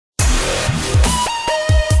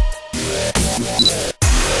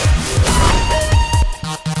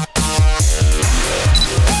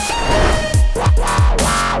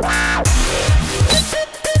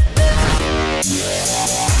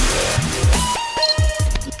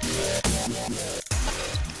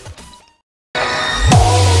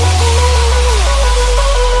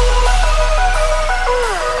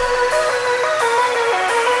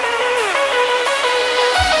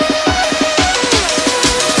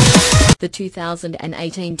The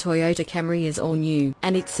 2018 Toyota Camry is all new,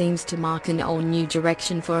 and it seems to mark an all-new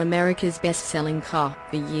direction for America's best-selling car.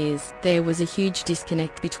 For years, there was a huge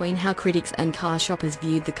disconnect between how critics and car shoppers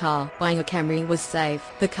viewed the car. Buying a Camry was safe,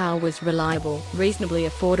 the car was reliable, reasonably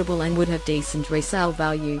affordable and would have decent resale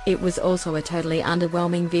value. It was also a totally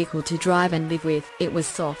underwhelming vehicle to drive and live with. It was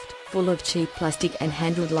soft, full of cheap plastic and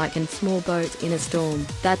handled like a small boat in a storm.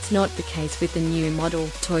 That's not the case with the new model.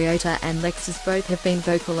 Toyota and Lexus both have been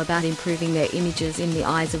vocal about improving their images in the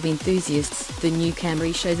eyes of enthusiasts. The new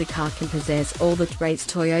Camry shows a car can possess all the traits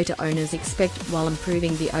Toyota owners expect while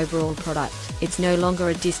improving the overall product. It's no longer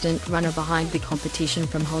a distant runner behind the competition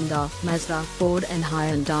from Honda, Mazda, Ford and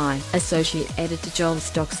Hyundai. Associate Editor Joel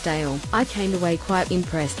Stockdale: I came away quite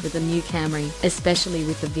impressed with the new Camry, especially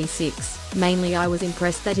with the V6. Mainly I was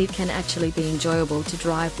impressed that it can actually be enjoyable to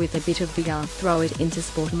drive with a bit of vigor. Throw it into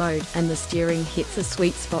sport mode and the steering hits a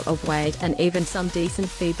sweet spot of weight and even some decent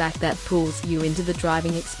feedback that pulls you into the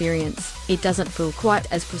driving experience. It doesn't feel quite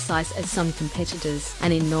as precise as some competitors,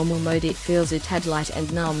 and in normal mode it feels a tad light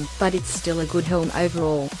and numb, but it's still a good helm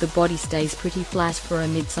overall. The body stays pretty flat for a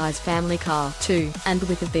mid-size family car too, and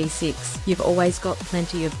with a V6, you've always got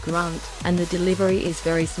plenty of grunt, and the delivery is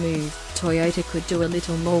very smooth. Toyota could do a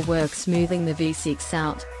little more work smoothing the V6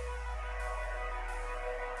 out.